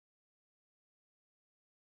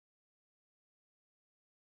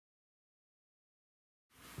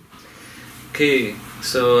Okay,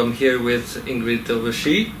 so I'm here with Ingrid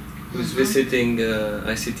Daubechies, who's visiting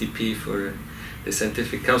ICTP for the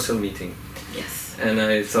Scientific Council meeting. Yes. And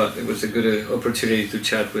I thought it was a good opportunity to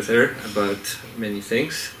chat with her about many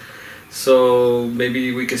things. So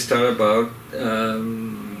maybe we could start about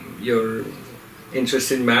your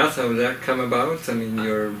interest in math, how did that come about? I mean,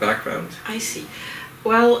 your background? I see.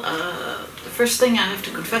 Well, the first thing I have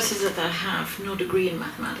to confess is that I have no degree in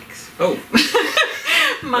mathematics. Oh,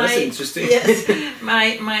 that's interesting. Yes,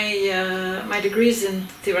 my degree is in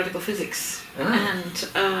theoretical physics. And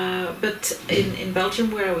but in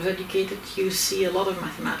Belgium, where I was educated, you see a lot of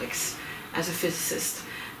mathematics as a physicist.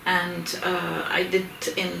 And I did,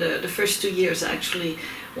 in the first 2 years, I actually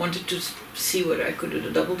wanted to see whether I could do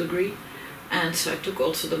the double degree. And so I took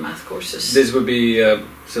also the math courses. This would be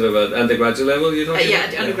sort of at undergraduate level, you know? Yeah,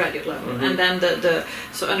 at the undergraduate level. And then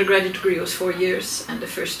so undergraduate degree was 4 years, and the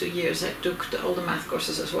first 2 years I took all the math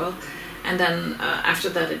courses as well. And then after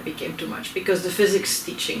that it became too much, because the physics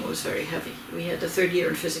teaching was very heavy. We had the third year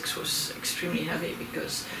in physics was extremely heavy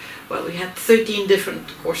because, well, we had 13 different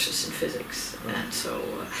courses in physics. And so,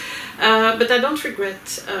 but I don't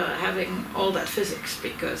regret having all that physics,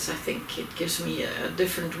 because I think it gives me a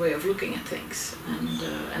different way of looking at things.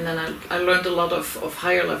 And then I learned a lot of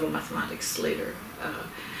higher level mathematics later.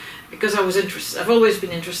 Because I was interested. I've always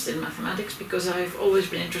been interested in mathematics, because I've always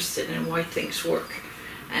been interested in why things work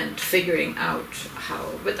and figuring out how.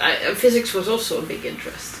 But physics was also a big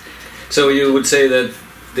interest. So you would say that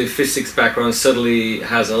the physics background suddenly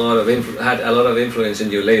has had a lot of influence in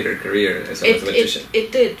your later career as a mathematician.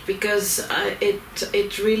 It did, because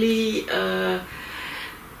it really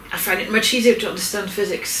I find it much easier to understand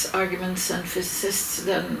physics arguments and physicists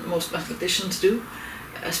than most mathematicians do,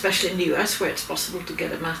 especially in the US, where it's possible to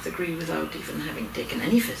get a math degree without even having taken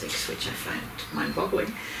any physics, which I find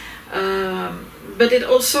mind-boggling. But it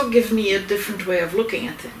also gives me a different way of looking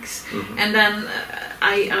at things. And then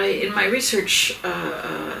I in my research,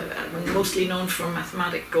 I'm mostly known for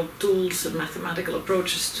mathematical tools and mathematical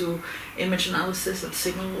approaches to image analysis and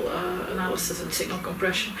signal analysis and signal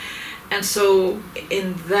compression. And so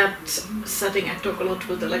in that setting I talk a lot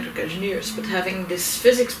with electrical engineers, but having this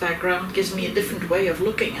physics background gives me a different way of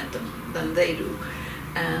looking at them than they do.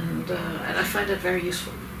 And I find that very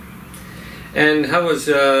useful. And how was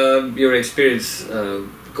your experience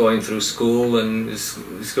going through school and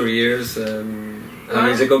school years? How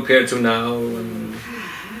is it compared to now?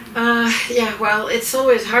 Yeah, well, it's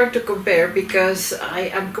always hard to compare, because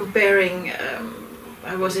I'm comparing.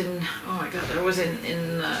 I was in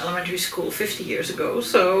elementary school 50 years ago.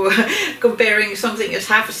 So comparing something as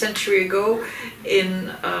half a century ago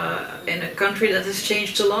in a country that has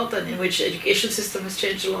changed a lot, and in which the education system has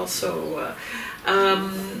changed a lot. So.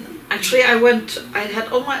 Actually, I had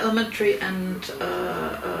all my elementary and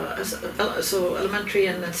elementary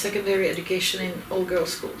and then secondary education in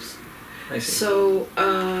all-girls schools. I see. So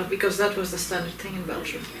because that was the standard thing in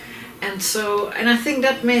Belgium, and I think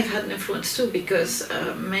that may have had an influence too, because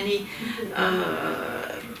many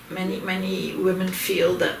women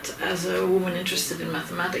feel that as a woman interested in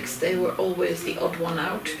mathematics, they were always the odd one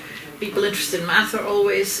out. People interested in math are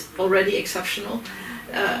always already exceptional.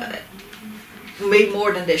 Way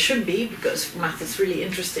more than they should be, because math is really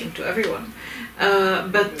interesting to everyone.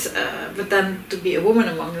 But then to be a woman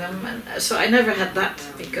among them, and so I never had that,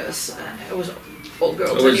 because I was all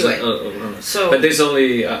girls anyway. So, but this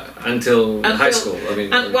only until high school. I mean,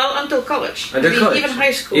 well, until college. Until college. Even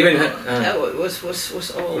high school.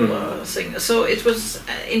 Was all thing. So it was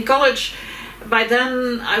in college. By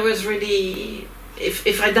then, I was really.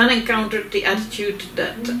 If I then encountered the attitude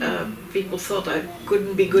that people thought I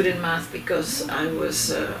couldn't be good in math because I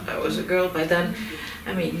was a girl, by then,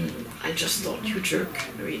 I mean, I just thought, you jerk.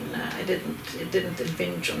 I mean, it didn't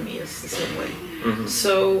impinge on me as the same way.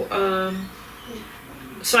 So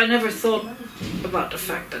so I never thought about the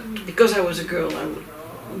fact that because I was a girl, I would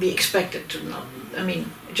be expected to not. I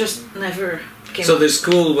mean, it just never came So up. the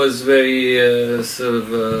school was very sort of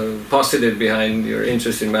positive behind your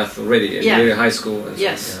interest in math already in your high school.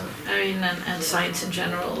 Yes, I mean, and science in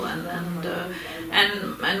general, and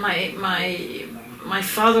my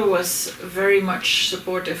father was very much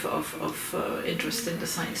supportive of interest in the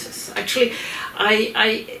sciences. Actually,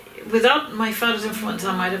 without my father's influence,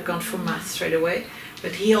 I might have gone for math straight away.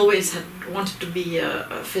 But he always had wanted to be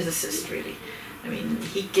a physicist, really. I mean,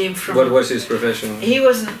 he came from... What was his profession? He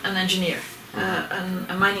was an engineer,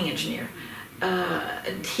 a mining engineer.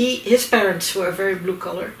 And his parents were very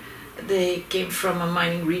blue-collar. They came from a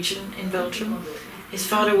mining region in Belgium. His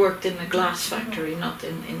father worked in a glass factory, not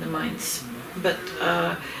in the mines. But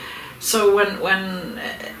so when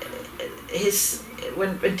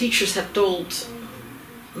when teachers had told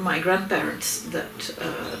my grandparents that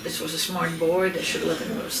this was a smart boy, they should let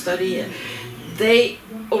him go study, they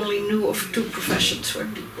only knew of 2 professions where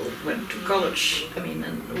people went to college. I mean,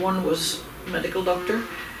 and one was medical doctor,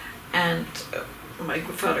 and my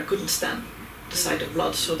father couldn't stand the sight of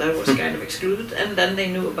blood, so that was kind of excluded. And then they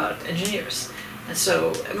knew about engineers, and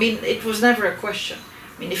so I mean, it was never a question.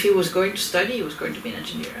 I mean, if he was going to study, he was going to be an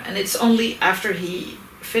engineer. And it's only after he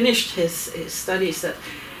finished his studies that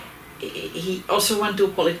he also went to a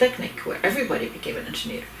polytechnic where everybody became an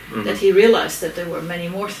engineer, that he realized that there were many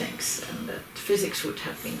more things, and that physics would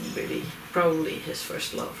have been really probably his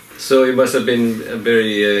first love. So it must have been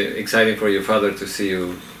very exciting for your father to see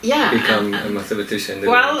you become a mathematician.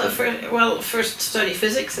 Well, first study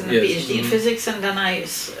physics and a PhD in physics, and then I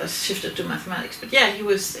shifted to mathematics. But yeah, he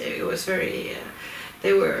was very.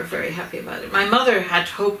 They were very happy about it. My mother had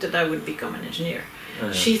hoped that I would become an engineer.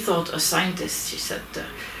 She thought a scientist. She said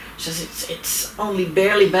it's only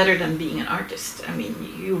barely better than being an artist. I mean,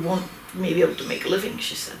 you won't maybe be able to make a living.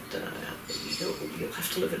 She said you'll have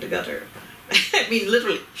to live in the gutter. I mean,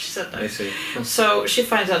 literally, she said that. I see. So she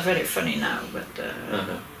finds that very funny now, but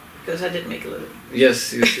because I did make a living.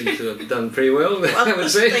 Yes, you seem to have done pretty well, I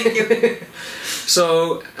would say. Thank you.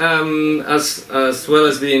 So, as well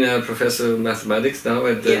as being a professor of mathematics now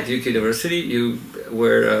at Duke University, you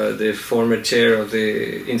were the former chair of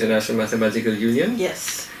the International Mathematical Union.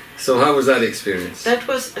 Yes. So how was that experience? That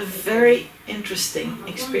was a very interesting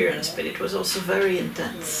experience, but it was also very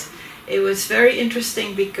intense. It was very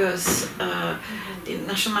interesting because the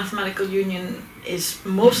National Mathematical Union is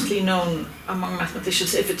mostly known among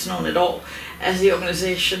mathematicians, if it's known at all, as the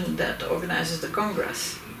organization that organizes the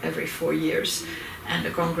Congress every 4 years. And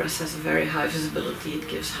the Congress has a very high visibility, it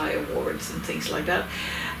gives high awards and things like that.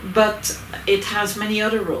 But it has many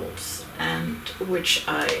other roles, and which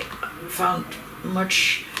I found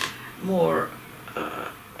much more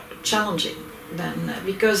challenging than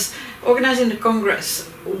because organizing the Congress,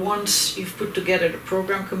 once you've put together the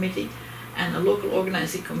program committee and a local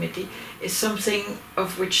organizing committee, is something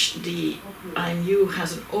of which the IMU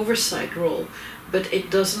has an oversight role, but it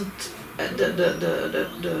doesn't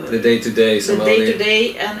the day-to-day the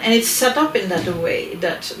day-to-day, and it's set up in that way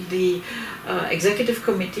that the executive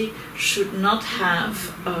committee should not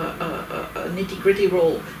have a nitty-gritty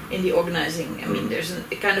role in the organizing. I mean, there's a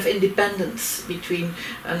kind of independence between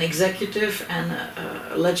an executive and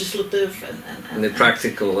a legislative and the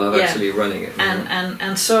practical of actually running it.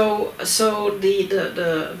 And so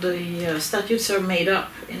the statutes are made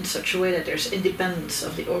up in such a way that there's independence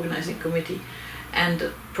of the organizing committee and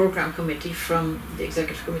the program committee from the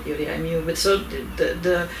executive committee of the IMU. But so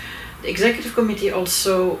the executive committee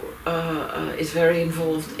also is very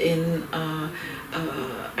involved in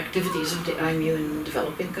activities of the IMU in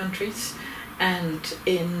developing countries, and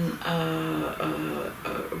in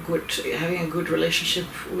having a good relationship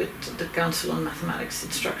with the Council on Mathematics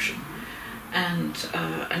Instruction. And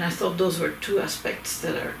I thought those were 2 aspects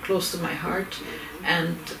that are close to my heart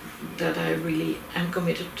and that I really am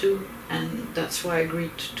committed to, and that's why I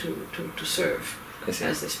agreed to serve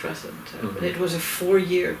as this president. But it was a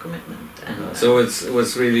 4-year commitment. And, so it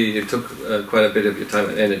took quite a bit of your time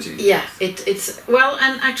and energy. Yeah, it's well,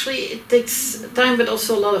 and actually it takes time, but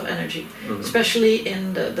also a lot of energy, especially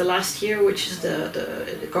in the last year, which is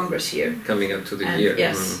the Congress year. Coming up to the year.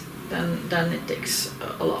 Yes, then it takes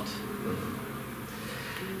a lot.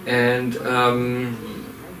 And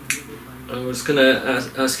I was going to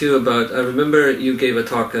ask you about, I remember you gave a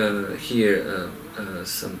talk here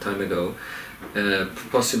some time ago,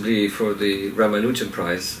 possibly for the Ramanujan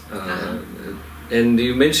Prize, and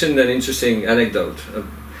you mentioned an interesting anecdote,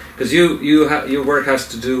 because your work has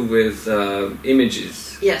to do with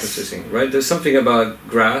images processing, right? There's something about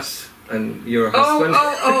grass and your husband.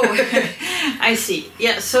 I see.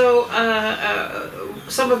 Yeah, so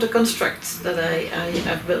some of the constructs that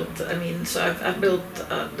I've built, I mean, so I've built,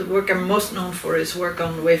 the work I'm most known for is work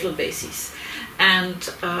on wavelet bases. And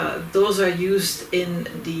those are used in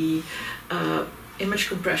the image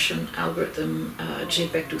compression algorithm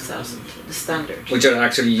JPEG 2000, the standard. Which are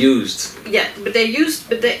actually used. Yeah, but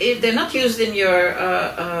they're not used in your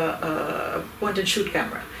point and shoot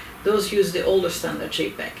camera. Those use the older standard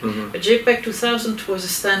JPEG. But JPEG 2000 was a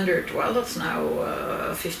standard, well, that's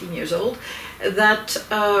now 15 years old, that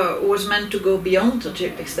was meant to go beyond the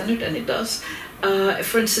JPEG standard, and it does.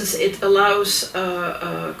 For instance, it allows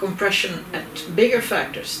compression at bigger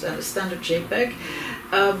factors than the standard JPEG,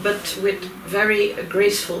 but with very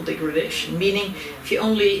graceful degradation. Meaning, if you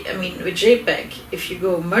only, I mean, with JPEG, if you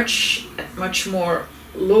go at much more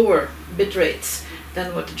lower bit rates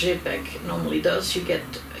than what the JPEG normally does, you get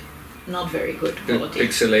not very good quality.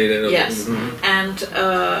 Pixelated. Yes, and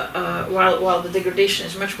while the degradation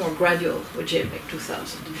is much more gradual with JPEG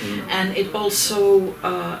 2000, and it also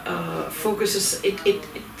focuses.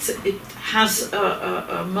 It has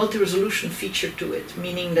a multi-resolution feature to it,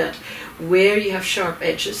 meaning that where you have sharp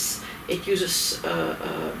edges, it uses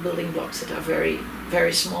building blocks that are very,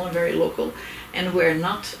 very small and very local, and where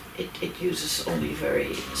not, it uses only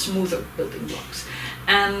very smoother building blocks.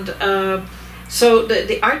 And so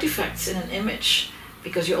the artifacts in an image,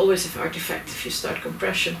 because you always have artifacts if you start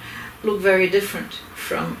compression, look very different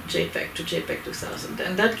from JPEG to JPEG 2000.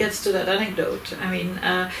 And that gets to that anecdote. I mean,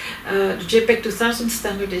 the JPEG 2000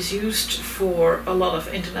 standard is used for a lot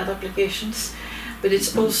of internet applications, but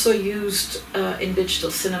it's also used in digital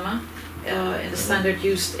cinema, in the standard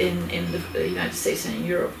used in the United States and in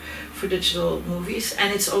Europe for digital movies,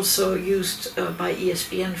 and it's also used by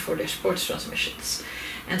ESPN for their sports transmissions.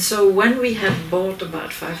 And so when we had bought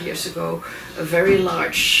about 5 years ago a very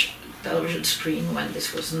large television screen, when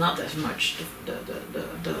this was not as much,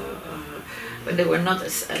 when they were not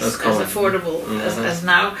as affordable as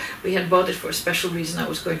now, we had bought it for a special reason. I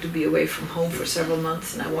was going to be away from home for several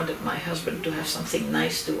months, and I wanted my husband to have something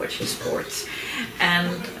nice to watch his sports.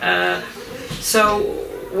 And so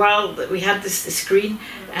while we had this screen,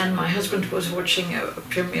 and my husband was watching a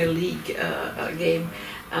Premier League game,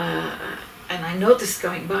 and I noticed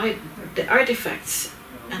going by the artifacts,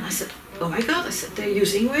 and I said, oh my God, I said, they're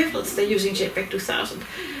using wavelets, they're using JPEG 2000.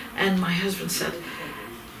 And my husband said,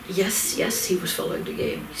 yes, he was following the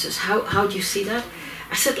game. He says, how do you see that?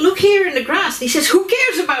 I said, look here in the grass. He says, who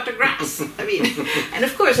cares about the grass? I mean, and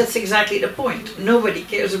of course, that's exactly the point. Nobody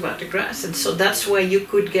cares about the grass. And so that's why you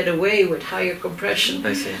could get away with higher compression.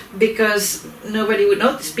 I see. Because nobody would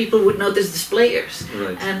notice. People would notice displayers.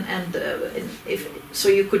 Right. And so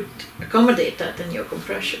you could accommodate that in your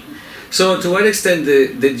compression. So to what extent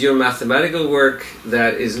did your mathematical work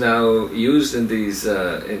that is now used in these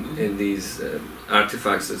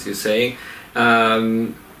artifacts, as you're saying,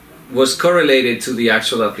 was correlated to the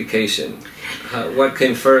actual application? What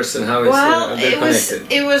came first, and how is they connected?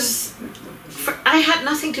 I had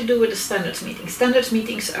nothing to do with the standards meetings. Standards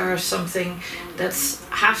meetings are something that's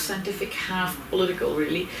half scientific, half political,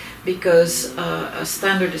 really, because a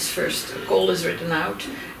standard is first, a call is written out,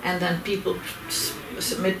 and then people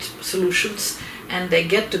submit solutions, and they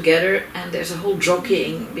get together, and there's a whole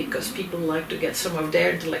jockeying because people like to get some of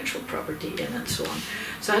their intellectual property in and so on.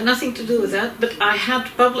 So I had nothing to do with that, but I had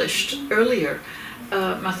published earlier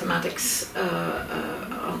mathematics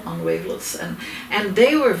on wavelets, and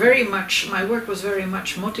they were very much, my work was very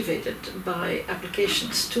much motivated by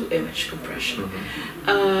applications to image compression,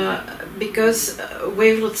 because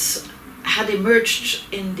wavelets had emerged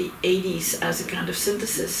in the 80s as a kind of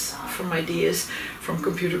synthesis from ideas from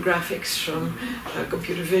computer graphics, from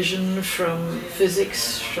computer vision, from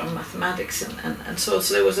physics, from mathematics, and so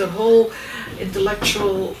there was a whole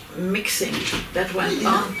intellectual mixing that went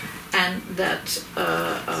on, and that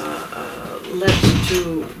led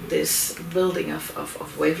to this building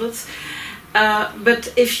of wavelets.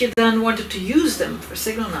 But if you then wanted to use them for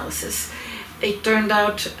signal analysis, it turned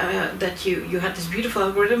out that you had this beautiful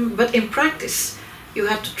algorithm, but in practice you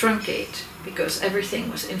had to truncate, because everything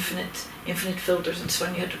was infinite filters and so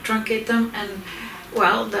on. You had to truncate them, and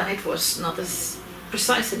well, then it was not as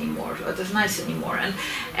precise anymore, or as nice anymore.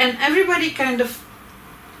 And everybody kind of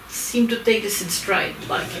seemed to take this in stride.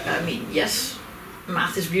 Like, I mean, yes,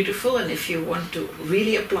 math is beautiful, and if you want to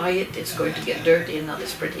really apply it, it's going to get dirty and not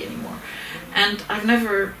as pretty anymore. And I've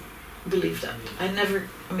never believed that.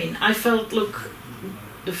 I felt, look,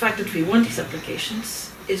 the fact that we want these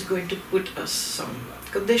applications is going to put us some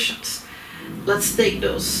conditions. Let's take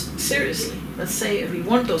those seriously. Let's say if we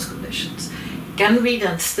want those conditions, can we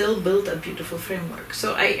then still build a beautiful framework?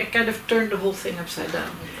 So I kind of turned the whole thing upside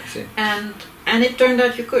down. And it turned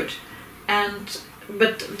out you could.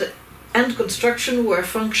 But the end construction were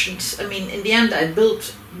functions. I mean, in the end I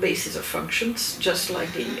built bases of functions, just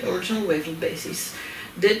like the original wavelet bases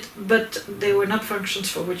did, but they were not functions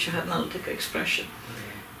for which you had an analytical expression.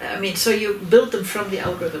 I mean, so you built them from the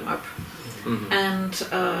algorithm up, and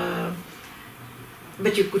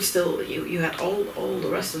but you could still you had all the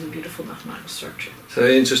rest of the beautiful mathematical structure. So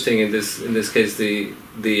interesting. In this case,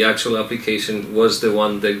 the actual application was the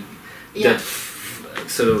one that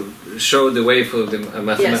sort of showed the way for the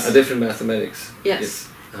a different mathematics. Yes.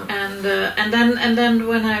 And then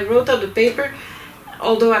when I wrote out the paper,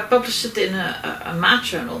 although I published it in a math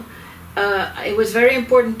journal, it was very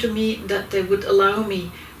important to me that they would allow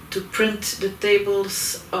me to print the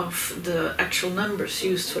tables of the actual numbers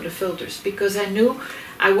used for the filters, because I knew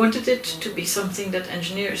I wanted it to be something that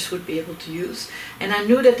engineers would be able to use, and I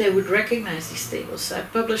knew that they would recognize these tables. I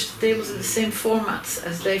published the tables in the same formats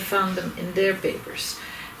as they found them in their papers,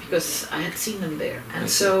 because I had seen them there. And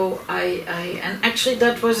so and actually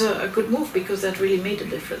that was a good move, because that really made a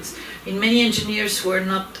difference. I mean, many engineers were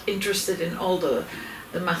not interested in all the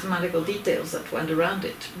mathematical details that went around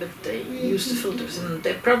it, but they used the filters, and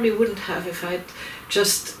they probably wouldn't have if I'd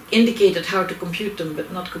just indicated how to compute them,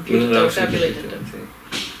 but not computed or tabulated them.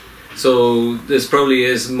 So this probably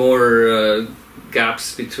is more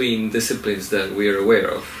gaps between disciplines that we are aware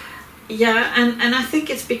of. Yeah, and I think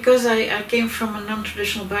it's because I came from a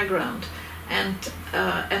non-traditional background, and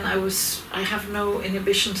I have no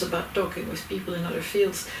inhibitions about talking with people in other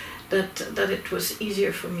fields, that it was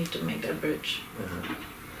easier for me to make that bridge.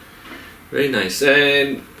 Very nice.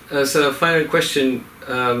 And as a final question,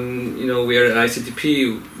 you know, we are at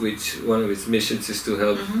ICTP, which one of its missions is to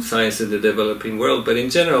help science in the developing world. But in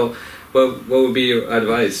general, what would be your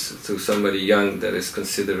advice to somebody young that is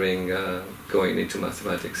considering going into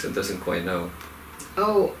mathematics and doesn't quite know?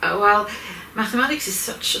 Oh, well, mathematics is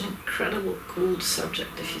such an incredible, cool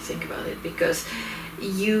subject if you think about it, because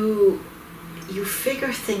you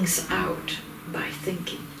figure things out by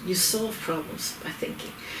thinking. You solve problems by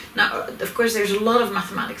thinking. Now, of course, there's a lot of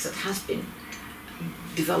mathematics that has been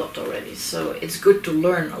developed already, so it's good to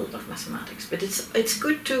learn a lot of mathematics. But it's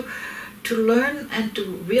good to learn and to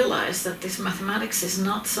realize that this mathematics is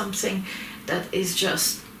not something that is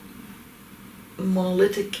just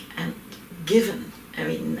monolithic and given. I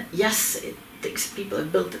mean, yes, it takes people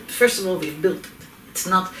have built it. First of all, we've built it. It's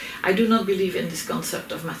not. I do not believe in this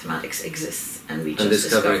concept of mathematics exists and we just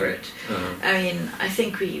discover it. I mean, I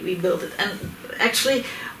think we build it. And actually,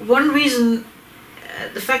 one reason,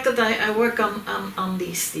 the fact that I work on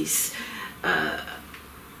these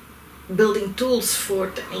building tools for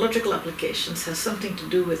technological applications has something to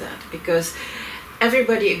do with that, because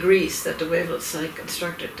everybody agrees that the wavelets I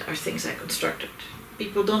constructed are things I constructed.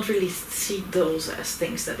 People don't really see those as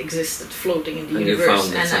things that existed floating in the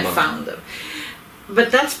universe, and I found them. But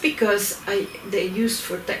that's because they're used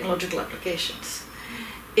for technological applications.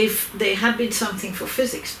 If they had been something for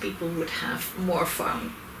physics, people would have more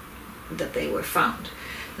found that they were found.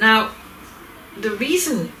 Now, the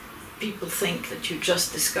reason people think that you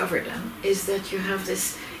just discovered them is that you have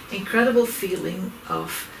this incredible feeling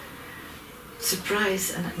of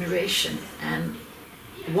surprise and admiration and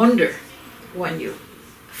wonder when you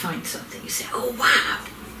find something. You say, oh wow,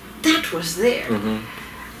 that was there.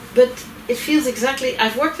 But it feels exactly,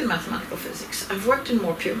 I've worked in mathematical physics, I've worked in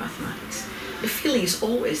more pure mathematics. The feeling is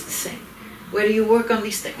always the same. Whether you work on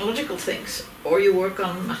these technological things, or you work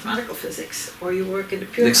on mathematical physics, or you work in the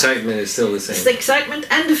pure... The excitement is still the same. The excitement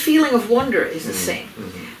and the feeling of wonder is the same.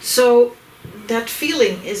 So that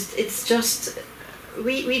feeling is, it's just,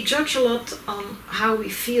 we judge a lot on how we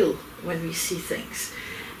feel when we see things.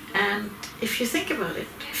 And if you think about it,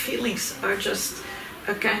 feelings are just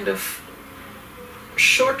a kind of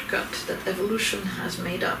shortcut that evolution has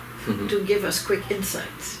made up to give us quick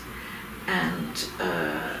insights and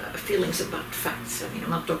feelings about facts. I mean, I'm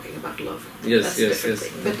not talking about love. Yes, that's yes, a different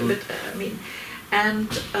thing. But I mean, and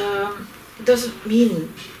it doesn't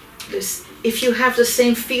mean this. If you have the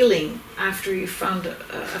same feeling after you found,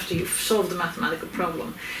 after you've solved a mathematical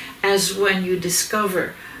problem, as when you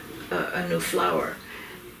discover a new flower,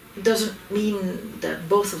 it doesn't mean that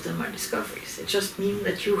both of them are discoveries. It just means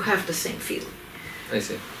that you have the same feeling. I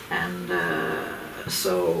see. And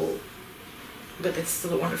but it's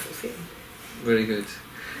still a wonderful feeling. Very good.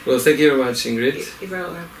 Well, thank you very much, Ingrid. You're very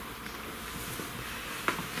welcome.